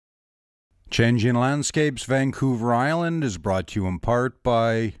Changing Landscapes Vancouver Island is brought to you in part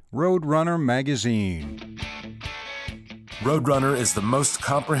by Roadrunner Magazine. Roadrunner is the most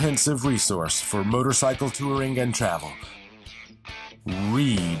comprehensive resource for motorcycle touring and travel.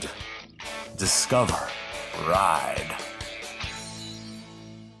 Read, discover, ride.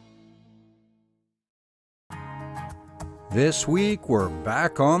 This week we're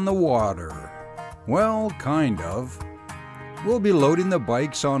back on the water. Well, kind of. We'll be loading the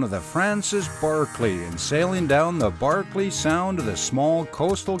bikes onto the Francis Barkley and sailing down the Barkley Sound to the small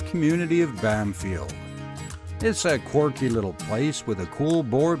coastal community of Bamfield. It's a quirky little place with a cool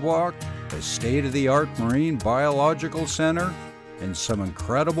boardwalk, a state-of-the-art marine biological center, and some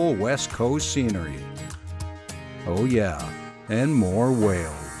incredible West Coast scenery. Oh yeah, and more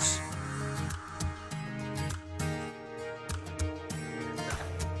whales.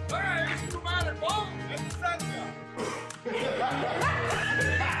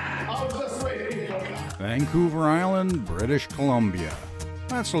 Vancouver Island, British Columbia.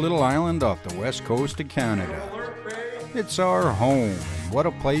 That's a little island off the west coast of Canada. It's our home, and what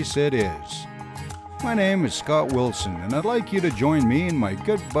a place it is. My name is Scott Wilson, and I'd like you to join me and my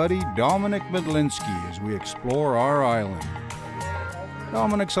good buddy Dominic Medlinski as we explore our island.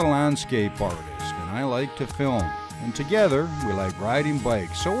 Dominic's a landscape artist, and I like to film, and together we like riding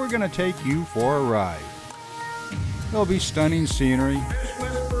bikes, so we're going to take you for a ride. There'll be stunning scenery,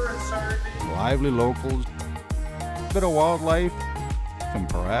 lively locals, a bit of wildlife, and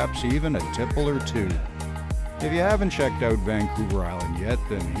perhaps even a tipple or two. If you haven't checked out Vancouver Island yet,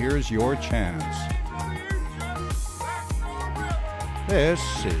 then here's your chance. This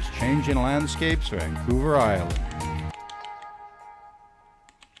is Changing Landscapes Vancouver Island.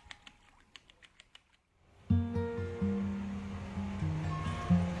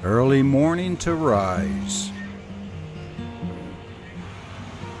 Early morning to rise.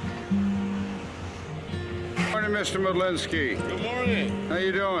 Mr. Medlinski. Good morning. How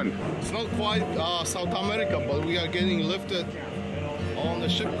you doing? It's not quite South America, but we are getting lifted on the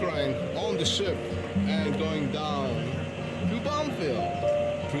ship crane, on the ship, and going down to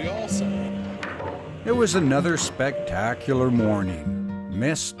Bamfield. Pretty awesome. It was another spectacular morning,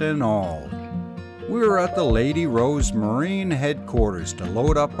 mist and all. We were at the Lady Rose Marine headquarters to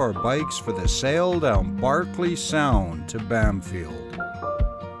load up our bikes for the sail down Barkley Sound to Bamfield.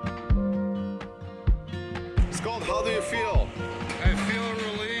 Scott, how do you feel? I feel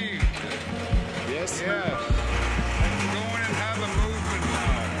relieved. Yes? Yes. I can go in and have a movement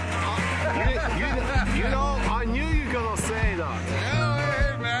now. You know, I knew you were going to say that. Yeah,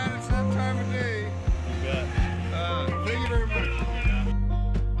 hey man, it's that time of day. You bet. Thank you very much.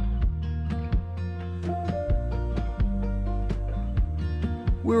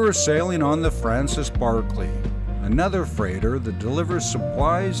 We were sailing on the Francis Barkley, another freighter that delivers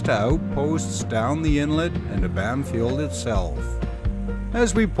supplies to outposts down the inlet and to Bamfield itself.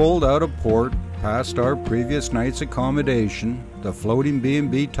 As we pulled out of port, past our previous night's accommodation, the floating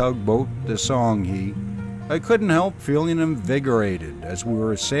B&B tugboat, the Songhe, I couldn't help feeling invigorated as we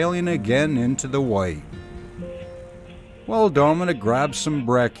were sailing again into the white. While Dominic grabbed some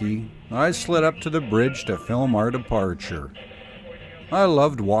brekkie, I slid up to the bridge to film our departure. I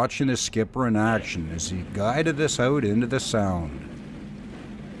loved watching the skipper in action as he guided us out into the Sound.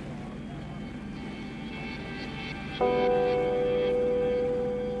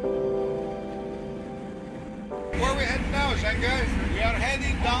 Where are we heading now, is that guys? We are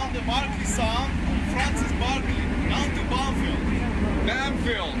heading down the Barkley Sound, Francis Barkley, down to Bamfield.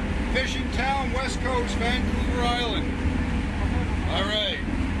 Bamfield, fishing town, west coast, Vancouver Island. All right.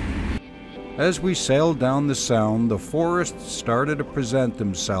 As we sailed down the Sound, the forests started to present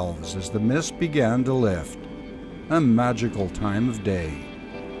themselves as the mist began to lift. A magical time of day.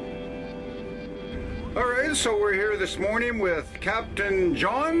 All right, so we're here this morning with Captain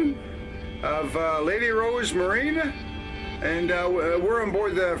John of Lady Rose Marine, and we're on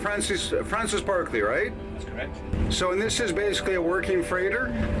board the Francis Barkley, right? That's correct. So, and this is basically a working freighter?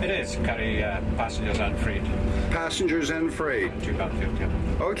 It is. Carry passengers and freight. Passengers and freight. To Bamfield, yeah.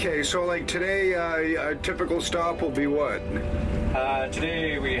 Okay, so like today, a typical stop will be what?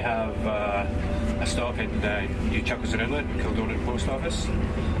 Today we have a stop in New Chuckles Inlet, Kildonan Post Office.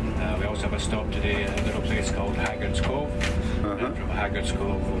 We also have a stop today at a little place called Haggard's Cove. And from Haggard's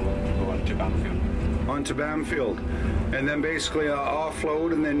Cove we'll go on to Bamfield. On to Bamfield. And then basically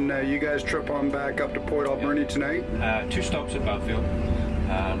offload, and then you guys trip on back up to Port Alberni tonight? 2 stops at Bamfield,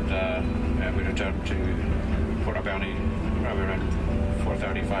 and we return to Port Alberni probably around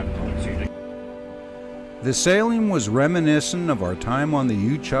 4:35 this evening. The sailing was reminiscent of our time on the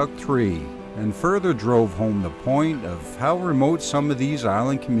Uchuk 3, and further drove home the point of how remote some of these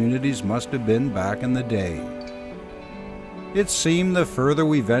island communities must have been back in the day. It seemed the further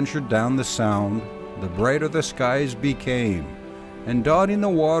we ventured down the Sound, the brighter the skies became, and dotting the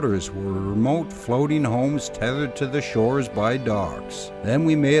waters were remote floating homes tethered to the shores by docks. Then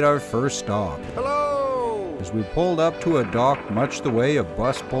we made our first stop. Hello! As we pulled up to a dock much the way a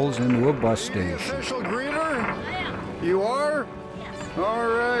bus pulls into a bus Are you the station. official greeter? You are? Yes. All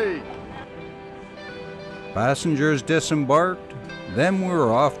right. Passengers disembarked, then we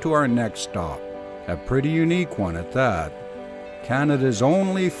were off to our next stop, a pretty unique one at that. Canada's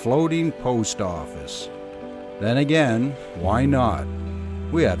only floating post office. Then again, why not?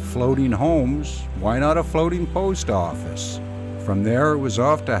 We had floating homes, why not a floating post office? From there it was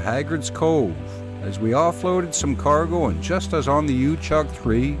off to Haggard's Cove, as we offloaded some cargo, and just as on the U-Chuck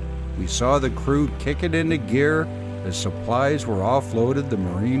 3, we saw the crew kick it into gear as supplies were offloaded the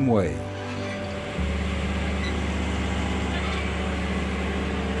marine way.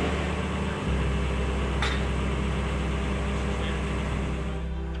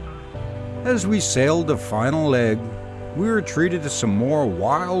 As we sailed the final leg, we were treated to some more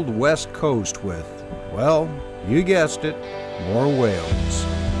Wild West Coast with, well, you guessed it, more whales.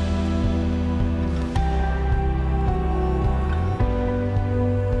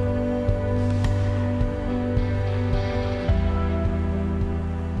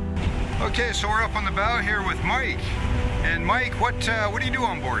 Okay, so we're up on the bow here with Mike. And Mike, what do you do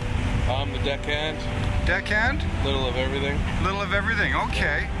on board? I'm the deckhand. Deckhand? Little of everything. Little of everything,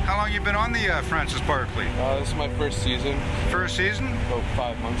 okay. How long you been on the Francis Barkley? This is my first season. First season? About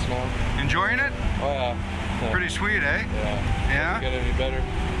 5 months now. Enjoying it? Oh yeah. Pretty sweet, eh? Yeah. Yeah? Doesn't get any better.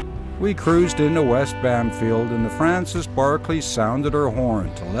 We cruised into West Bamfield, and the Francis Barkley sounded her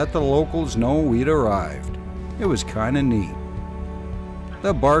horn to let the locals know we'd arrived. It was kinda neat.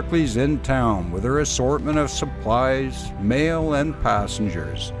 The Barkley's in town with her assortment of supplies, mail, and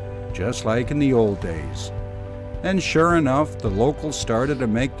passengers, just like in the old days. And sure enough, the locals started to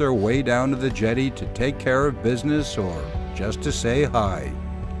make their way down to the jetty to take care of business or just to say hi.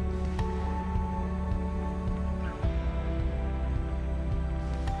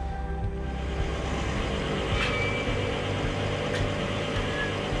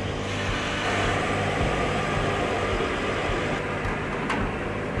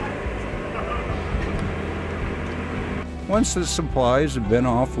 Once the supplies had been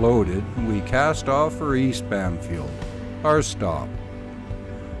offloaded, we cast off for East Bamfield, our stop.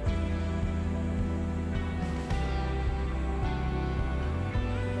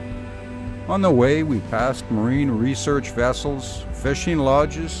 On the way, we passed marine research vessels, fishing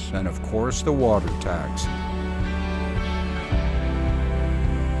lodges, and of course the water taxi.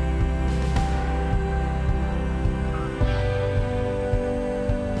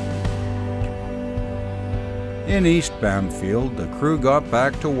 In East Bamfield, the crew got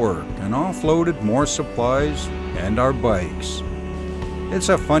back to work and offloaded more supplies and our bikes. It's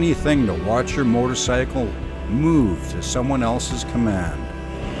a funny thing to watch your motorcycle move to someone else's command.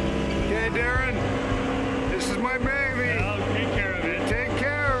 Okay, Darren, this is my baby. I'll take care of it. Take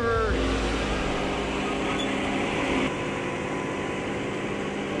care of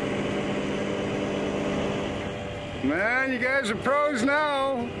her. Man, you guys are pros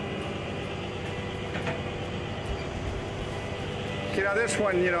now. You know, this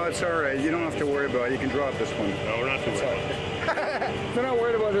one, you know, it's all right. You don't have to worry about it. You can drop this one. No, we're not too worried about it. They're not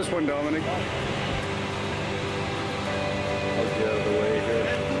worried about this one, Dominic. I'll get out of the way here.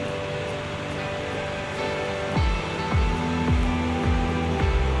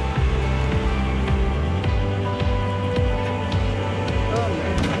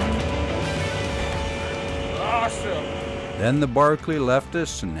 Awesome. Then the Barkley left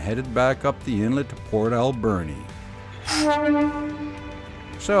us and headed back up the inlet to Port Alberni.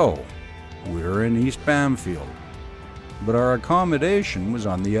 So, we were in East Bamfield, but our accommodation was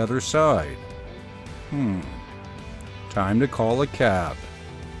on the other side. Time to call a cab.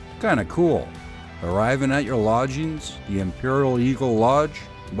 Kinda cool. Arriving at your lodgings, the Imperial Eagle Lodge,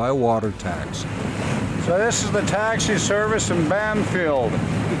 by water taxi. So this is the taxi service in Bamfield.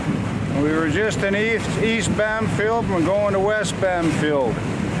 We were just in East Bamfield, and we're going to West Bamfield.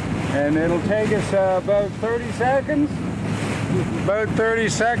 And it'll take us about 30 seconds. About 30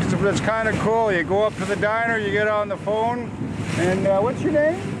 seconds, but it's kind of cool. You go up to the diner, you get on the phone, and what's your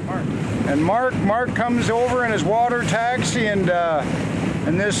name? Mark. And Mark comes over in his water taxi, and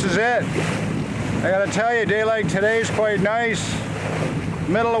this is it. I gotta tell you, a day like today's quite nice.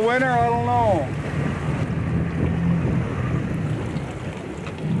 Middle of winter, I don't know.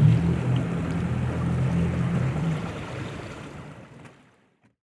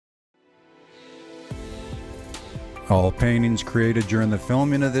 All paintings created during the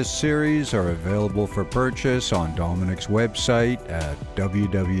filming of this series are available for purchase on Dominic's website at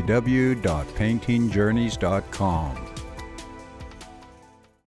www.paintingjourneys.com.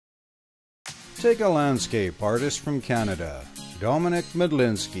 Take a landscape artist from Canada, Dominic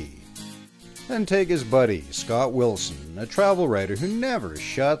Medlinski, and take his buddy, Scott Wilson, a travel writer who never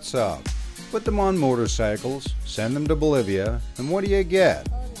shuts up. Put them on motorcycles, send them to Bolivia, and what do you get?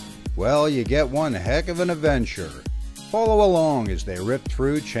 Well, you get one heck of an adventure. Follow along as they rip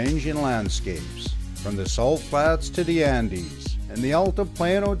through changing landscapes, from the Salt Flats to the Andes, and the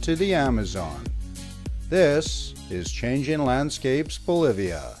Altiplano to the Amazon. This is Changing Landscapes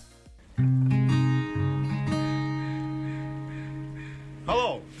Bolivia.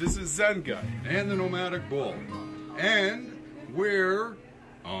 Hello, this is Zen Guy. And the Nomadic Bull. And we're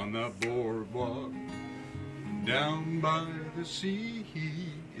on the boardwalk down by the sea.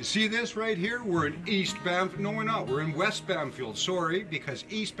 You see this right here? We're in East Bamfield. No, we're not. We're in West Bamfield. Sorry, because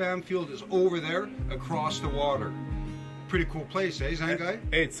East Bamfield is over there across the water. Pretty cool place, eh, Zen Guy?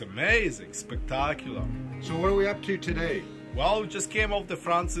 It's amazing, spectacular. So what are we up to today? Well, we just came off the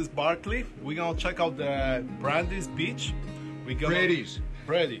Francis Barkley. We're gonna check out the Brady's Beach. Brady's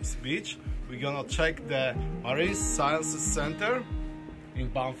Beach. We're gonna check the Marine Sciences Center in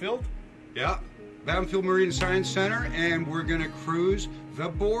Bamfield. Yeah, Bamfield Marine Science Center, and we're gonna cruise the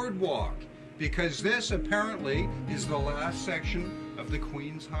boardwalk because this apparently is the last section of the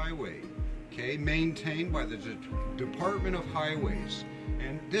Queens Highway, okay, maintained by the Department of Highways,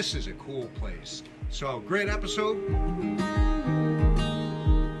 and this is a cool place. So, great episode.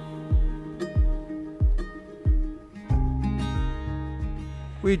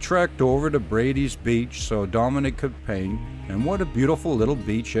 We trekked over to Brady's Beach so Dominic could paint, and what a beautiful little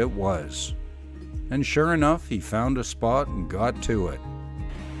beach it was. And sure enough, he found a spot and got to it.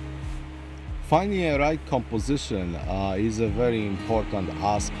 Finding a right composition is a very important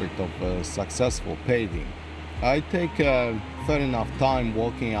aspect of successful painting. I take fair enough time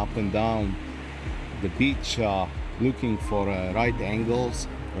walking up and down the beach looking for right angles,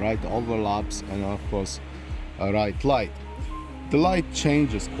 right overlaps, and of course a right light. The light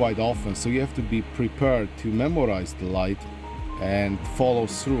changes quite often, so you have to be prepared to memorize the light and follow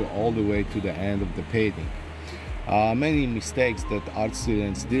through all the way to the end of the painting. Many mistakes that art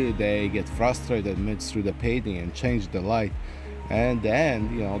students do, they get frustrated midthrough the painting and change the light, and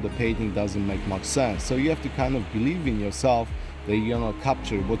then the painting doesn't make much sense. So you have to kind of believe in yourself that you're gonna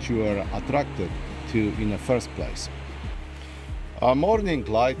capture what you are attracted to in the first place. Morning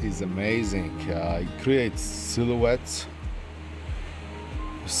light is amazing. It creates silhouettes,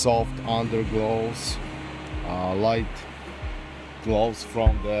 soft underglows, light glows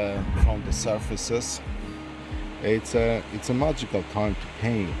from the surfaces. It's a magical time to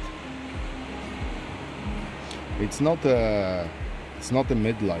paint. It's not a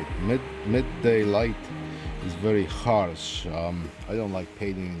midday light is very harsh. I don't like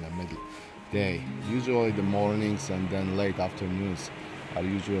painting in the midday. Usually the mornings and then late afternoons are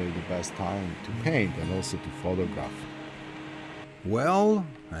usually the best time to paint and also to photograph. Well,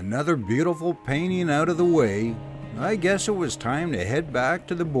 another beautiful painting out of the way. I guess it was time to head back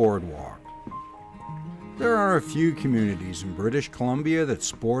to the boardwalk. There are a few communities in British Columbia that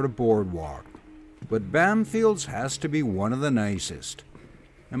sport a boardwalk, but Bamfield's has to be one of the nicest.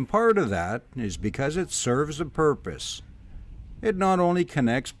 And part of that is because it serves a purpose. It not only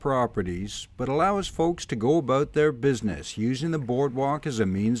connects properties, but allows folks to go about their business using the boardwalk as a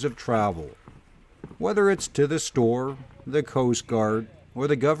means of travel. Whether it's to the store, the Coast Guard, or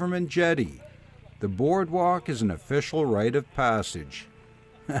the government jetty, the boardwalk is an official rite of passage.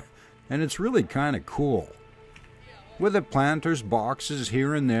 And it's really kind of cool. With the planters' boxes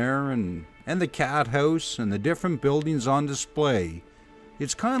here and there, and the cat house, and the different buildings on display,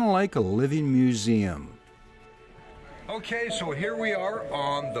 it's kind of like a living museum. Okay, so here we are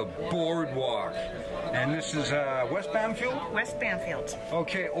on the boardwalk, and this is West Bamfield? West Bamfield.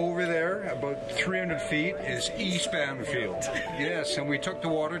 Okay, over there, about 300 feet, is East Bamfield. Yes, and we took the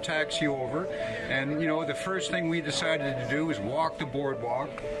water taxi over, and the first thing we decided to do was walk the boardwalk,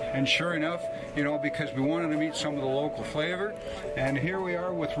 and sure enough, because we wanted to meet some of the local flavor, and here we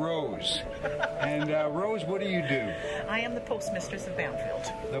are with Rose. And Rose, what do you do? I am the postmistress of Bamfield.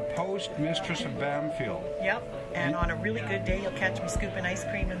 The postmistress of Bamfield. Yep, and on a really good day, you'll catch me scooping ice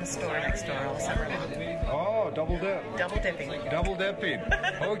cream in the store next door all summer long. Oh, double dip. Double dipping. Double dipping.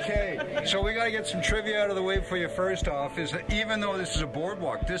 Okay, so we got to get some trivia out of the way for you first off. Is that even though this is a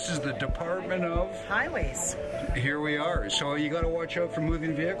boardwalk, this is the Department of Highways. Here we are. So you got to watch out for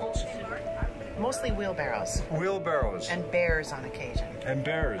moving vehicles? Mostly wheelbarrows. Wheelbarrows. And bears on occasion. And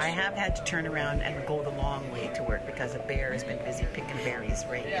bears. I have had to turn around and go the long way to work because a bear has been busy picking berries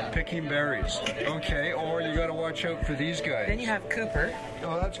right now. Picking berries. Okay, or you got to watch out for these guys. Then you have Cooper.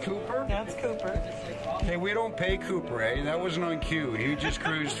 Oh, that's Cooper? That's Cooper. Hey, we don't pay Cooper, eh? That wasn't on cue. He just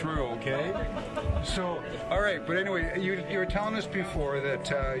cruised through, okay? So, all right, but anyway, you were telling us before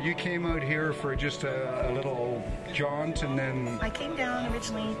that you came out here for just a little jaunt and then... I came down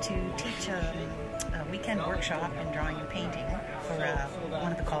originally to teach a weekend workshop in drawing and painting for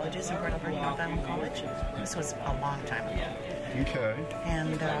one of the colleges in Port Alberni, North Island College. This was a long time ago. Okay.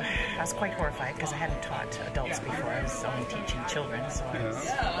 And I was quite horrified because I hadn't taught adults before. I was only teaching children, so I was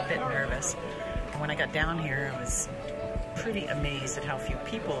a bit nervous. And when I got down here, I was pretty amazed at how few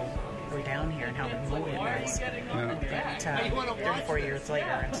people were down here and how remote it was. But 34 years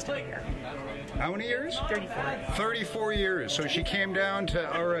later, I'm still here. How many years? 34. 34 years. So she came down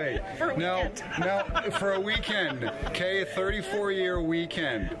to, all right. For a weekend. Now, for a weekend, okay, a 34-year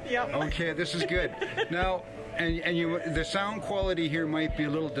weekend. Yep. Okay, this is good. Now, and the sound quality here might be a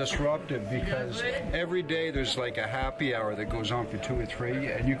little disruptive because every day there's like a happy hour that goes on for 2 or 3,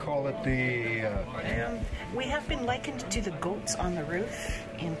 and you call it the... we have been likened to the goats on the roof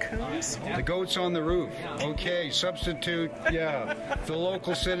in Coons. The goats on the roof. Okay, substitute, the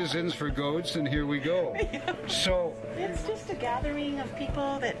local citizens for goats, and here we go. So... It's just a gathering of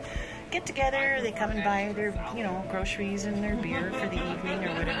people that get together, they come and buy their, groceries and their beer for the evening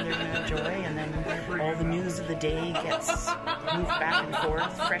or whatever they're going to enjoy, and then all the news of the day gets moved back and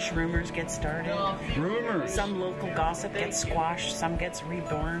forth, fresh rumors get started. Rumors? Some local gossip gets squashed, some gets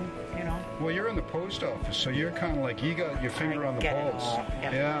reborn, Well, you're in the post office, so you're kind of like, you got your finger on the pulse.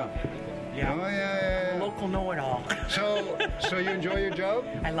 Yeah. Oh, yeah. Local know-it-all. So you enjoy your job?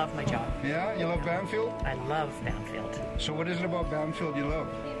 I love my job. Yeah? You love Bamfield? I love Bamfield. So what is it about Bamfield you love?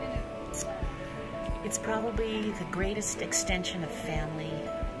 It's probably the greatest extension of family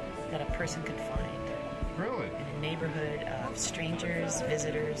that a person could find. Really? In a neighborhood of strangers,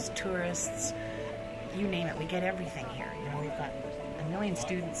 visitors, tourists, you name it. We get everything here. We've got a million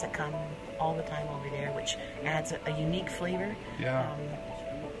students that come all the time over there, which adds a unique flavor. Yeah.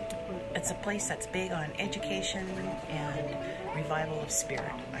 It's a place that's big on education and revival of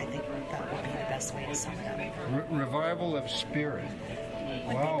spirit. I think that would be the best way to sum it up. Revival of spirit.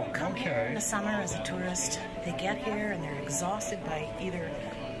 When people come here in the summer as a tourist, they get here and they're exhausted by either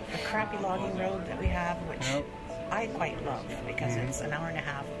the crappy logging road that we have, which I quite love because it's an hour and a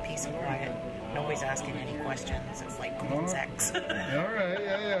half of peace and quiet. Nobody's asking any questions. It's like Queen's X. All right,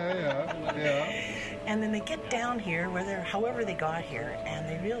 yeah. And then they get down here, however they got here, and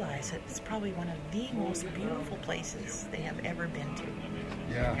they realize that it's probably one of the most beautiful places they have ever been to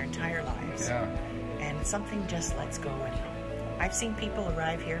in their entire lives. Yeah. And something just lets go. And I've seen people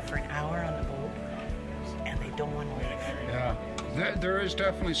arrive here for an hour on the boat, and they don't want to leave. Yeah. There is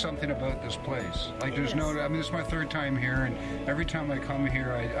definitely something about this place. Like this is my 3rd time here, and every time I come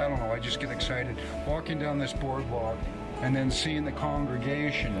here, I don't know, I just get excited. Walking down this boardwalk and then seeing the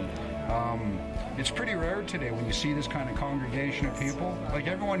congregation. It's pretty rare today when you see this kind of congregation of people. Like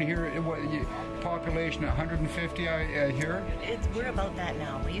everyone here, population 150 I hear? We're about that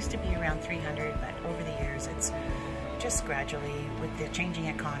now. We used to be around 300, but over the years it's just gradually, with the changing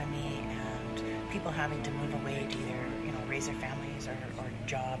economy and people having to move away to either raise their families or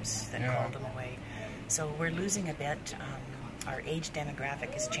jobs that call them away. So we're losing a bit. Our age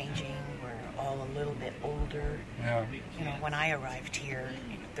demographic is changing. We're all a little bit older. Yeah. When I arrived here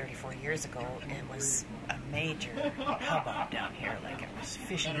 34 years ago, it was a major hubbub down here. Like it was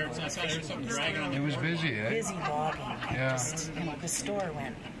fishing boats, fishing boats. It was busy, eh? Busy logging. Yeah. Just, the store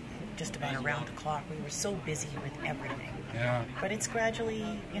went just about around the clock. We were so busy with everything. Yeah. But it's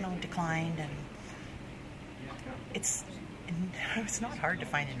gradually, declined, and it's not hard to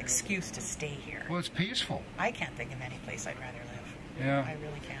find an excuse to stay here. Well, it's peaceful. I can't think of any place I'd rather live. Yeah. I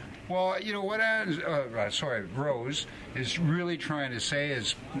really can't. Well, what Rose is really trying to say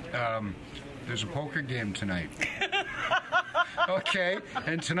is there's a poker game tonight. Okay,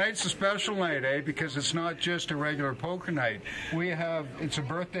 and tonight's a special night, because it's not just a regular poker night. It's a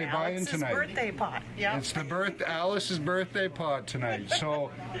birthday buy-in tonight. Alice's birthday pot, yeah. It's Alice's birthday pot tonight.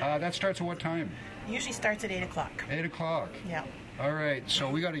 So that starts at what time? Usually starts at 8 o'clock. 8 o'clock? Yeah. All right, so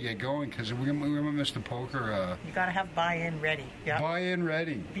we got to get going because we're going to miss the poker. You got to have buy-in ready. Yeah. Buy-in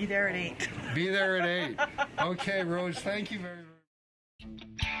ready. Be there at 8. Be there at 8. Okay, Rose, thank you very much.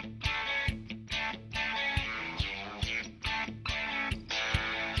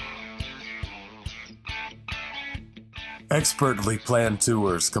 Expertly planned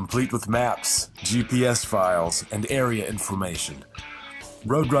tours complete with maps, GPS files, and area information.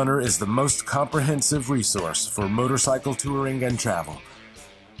 Roadrunner is the most comprehensive resource for motorcycle touring and travel,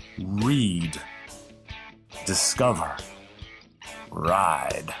 read, discover,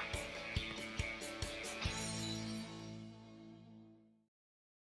 ride.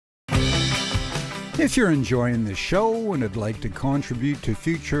 If you're enjoying the show and would like to contribute to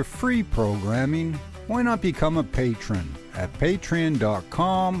future free programming, why not become a patron at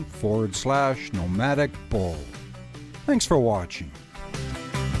patreon.com/Nomadic Bull. Thanks for watching.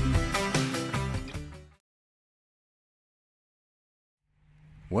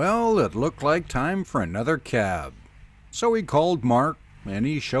 Well, it looked like time for another cab. So we called Mark, and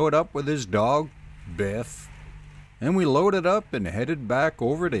he showed up with his dog, Biff. And we loaded up and headed back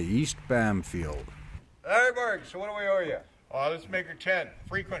over to East Bamfield. Hey, Mark, so what do we owe you? Let's make her 10.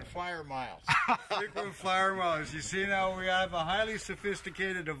 Frequent flyer miles. Frequent flyer miles. You see now we have a highly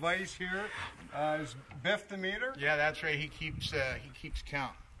sophisticated device here. Is Biff the meter? Yeah, that's right. He keeps count.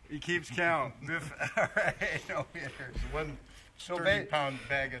 He keeps count. Biff, all right, no meter. One 30-pound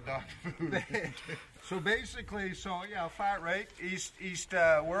bag of dog food. So basically, yeah, flat rate. East.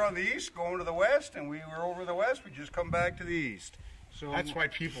 We're on the east, going to the west, and we were over the west. We just come back to the east. So that's why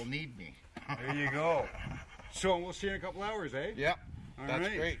people need me. There you go. So we'll see you in a couple hours, eh? Yep. That's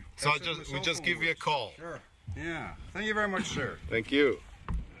right. Great. So we just give you a call. Sure. Yeah. Thank you very much, sir. Thank you.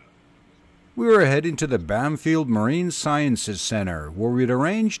 We were heading to the Bamfield Marine Sciences Center, where we'd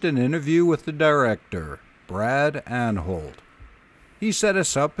arranged an interview with the director, Brad Anholt. He set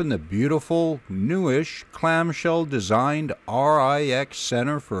us up in the beautiful, newish, clamshell-designed RIX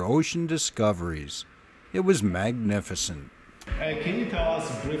Center for Ocean Discoveries. It was magnificent. Can you tell us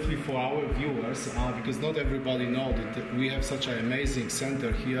briefly for our viewers, because not everybody knows that we have such an amazing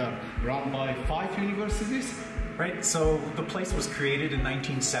center here run by 5 universities? Right, so the place was created in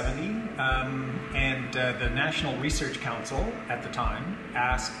 1970, and the National Research Council at the time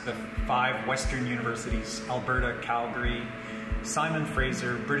asked the 5 Western universities, Alberta, Calgary, Simon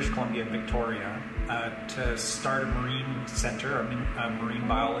Fraser, British Columbia, and Victoria, to start a marine center, a marine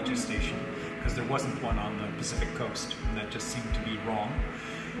biology station, because there wasn't one on the Pacific coast, and that just seemed to be wrong.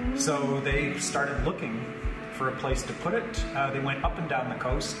 So they started looking for a place to put it. They went up and down the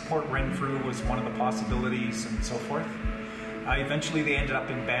coast. Port Renfrew was one of the possibilities, and so forth. Eventually they ended up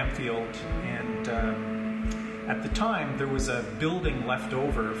in Bamfield, and at the time there was a building left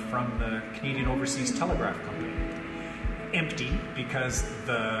over from the Canadian Overseas Telegraph Company. Empty, because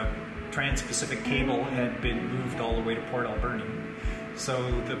the Trans-Pacific cable had been moved all the way to Port Alberni.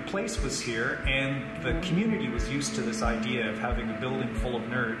 So the place was here, and the community was used to this idea of having a building full of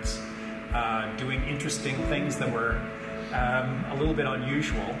nerds doing interesting things that were a little bit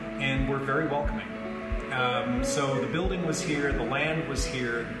unusual, and were very welcoming. So the building was here, the land was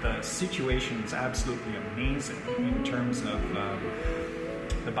here, the situation is absolutely amazing in terms of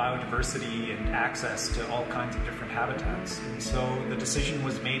the biodiversity and access to all kinds of different habitats. And so the decision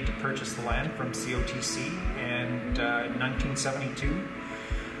was made to purchase the land from COTC, and in 1972,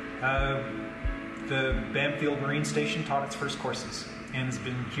 the Bamfield Marine Station taught its first courses and has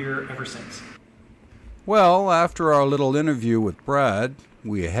been here ever since. Well, after our little interview with Brad,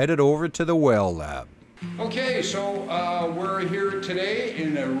 we headed over to the Whale Lab. Okay, so we're here today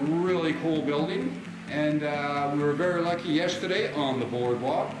in a really cool building. And we were very lucky yesterday on the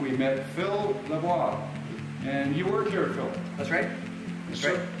boardwalk. We met Phil Lavoie. And you work here, Phil. That's right.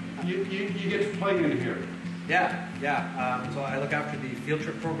 You get to play in here. Yeah. So I look after the field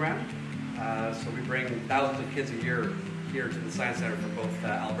trip program. So we bring thousands of kids a year here to the Science Center from both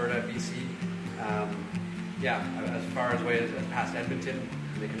Alberta, BC. As far away as past Edmonton.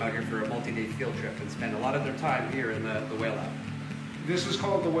 They come out here for a multi-day field trip and spend a lot of their time here in the Whale Lab. This is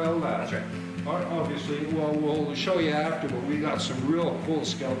called the Whale Lab. That's right. Obviously, well, we'll show you after, but we got some real cool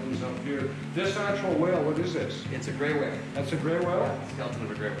skeletons up here. This actual whale, what is this? It's a gray whale. That's a gray whale? Yeah, skeleton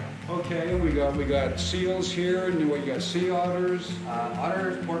of a gray whale. Okay, we got seals here, and we got sea otters.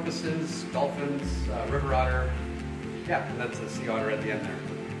 Otters, porpoises, dolphins, river otter. Yeah, and that's a sea otter at the end there.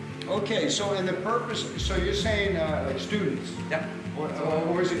 Okay, so and the purpose, so you're saying like students? Yep.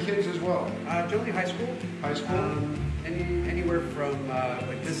 Or is it kids as well? Generally high school. High school? Anywhere from,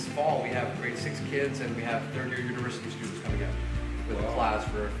 like this fall, we have grade 6 kids, and we have third-year university students coming out with a class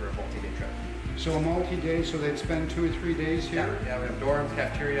for a multi-day trip. So a multi-day, so they'd spend 2 or 3 days here? Yeah, we have dorms,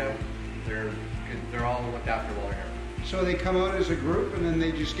 cafeteria. They're all looked after while they're here. So they come out as a group, and then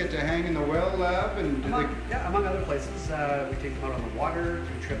they just get to hang in the Whale Lab, and among other places, we take them out on the water,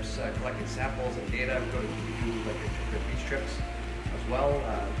 do trips collecting samples and data. We do like beach trips as well,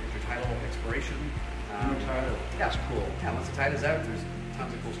 intertidal exploration. Intertidal. Yeah, it's cool. Yeah, once the tide is out, there's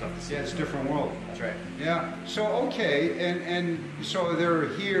tons of cool stuff to see. Yeah, it's a different world. That's right. Yeah. So okay, and so they're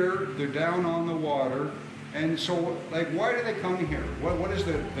here, they're down on the water, And so, like, why do they come here? What is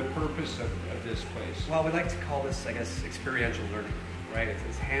the purpose of this place? Well, we like to call this, I guess, experiential learning, right?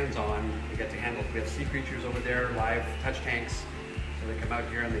 It's hands-on. We get to handle, we have sea creatures over there, live touch tanks. So they come out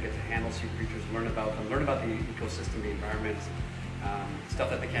here and they get to handle sea creatures, learn about them, learn about the ecosystem, the environment, stuff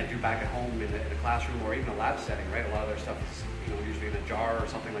that they can't do back at home in a classroom or even a lab setting, right? A lot of their stuff is, you know, usually in a jar or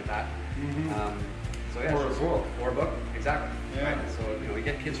something like that. So yeah, or a book. Or a book, exactly. Yeah. Right? So, you know, we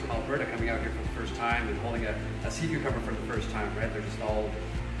get kids from Alberta coming out here for the first time and holding a sea cucumber for the first time, right? They're just all,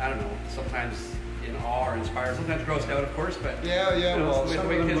 I don't know, sometimes in awe or inspired, sometimes grossed out, of course, but yeah, you know, well, the some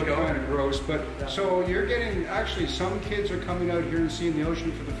way of them kids look go. kind of gross, but so you're getting, actually some kids are coming out here and seeing the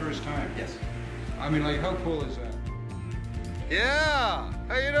ocean for the first time. Yes. I mean, like, how cool is that? Yeah,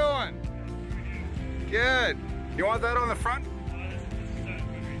 how you doing? Good. You want that on the front?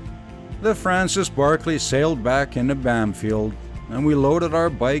 The Francis Barkley sailed back into Bamfield, and we loaded our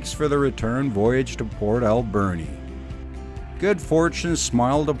bikes for the return voyage to Port Alberni. Good fortune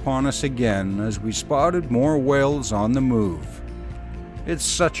smiled upon us again as we spotted more whales on the move. It's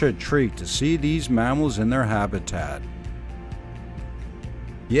such a treat to see these mammals in their habitat.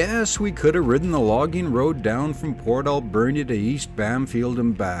 Yes, we could have ridden the logging road down from Port Alberni to East Bamfield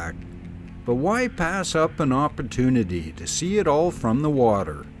and back, but why pass up an opportunity to see it all from the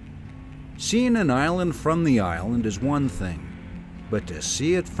water? Seeing an island from the island is one thing, but to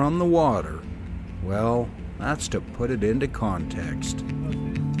see it from the water, well, that's to put it into context.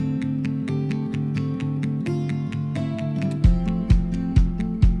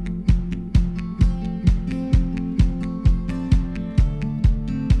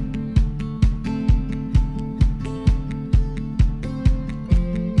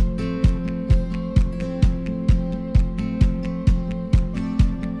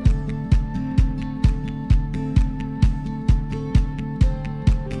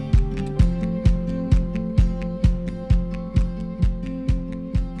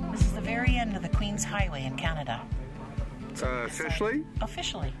 Highway in Canada. Officially?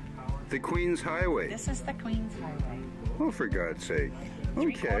 Officially. The Queen's Highway? This is the Queen's Highway. Oh, for God's sake.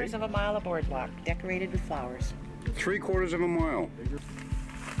 Okay. 3/4 of a mile of boardwalk, decorated with flowers. 3/4 of a mile.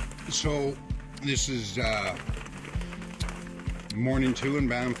 So, this is morning 2 in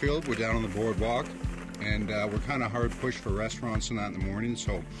Bamfield. We're down on the boardwalk, and we're kind of hard pushed for restaurants and that in the morning,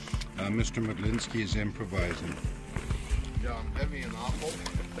 so Mr. Modlinski is improvising. Yeah, I'm having an apple.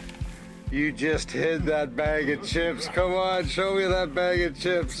 You just hid that bag of chips. Come on, show me that bag of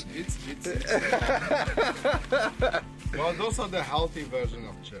chips. It's well, those are the healthy version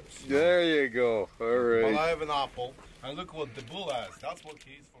of chips. There you go. All right. Well, I have an apple, and look what the bull has. That's what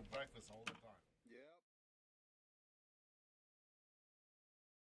he eats for breakfast all the time.